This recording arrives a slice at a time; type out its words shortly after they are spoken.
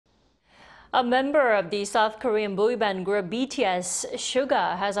A member of the South Korean boyband group BTS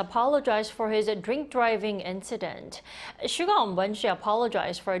Suga has apologized for his drink driving incident. Suga on Wednesday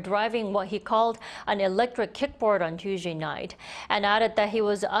apologized for driving what he called an electric kickboard on Tuesday night and added that he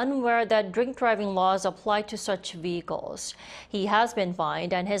was unaware that drink driving laws apply to such vehicles. He has been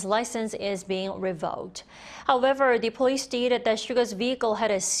fined and his license is being revoked. However, the police stated that Suga's vehicle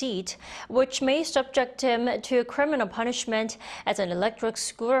had a seat, which may subject him to criminal punishment as an electric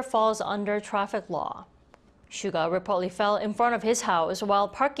scooter falls under traffic law. Suga reportedly fell in front of his house while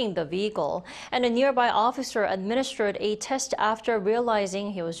parking the vehicle, and a nearby officer administered a test after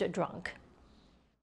realizing he was drunk.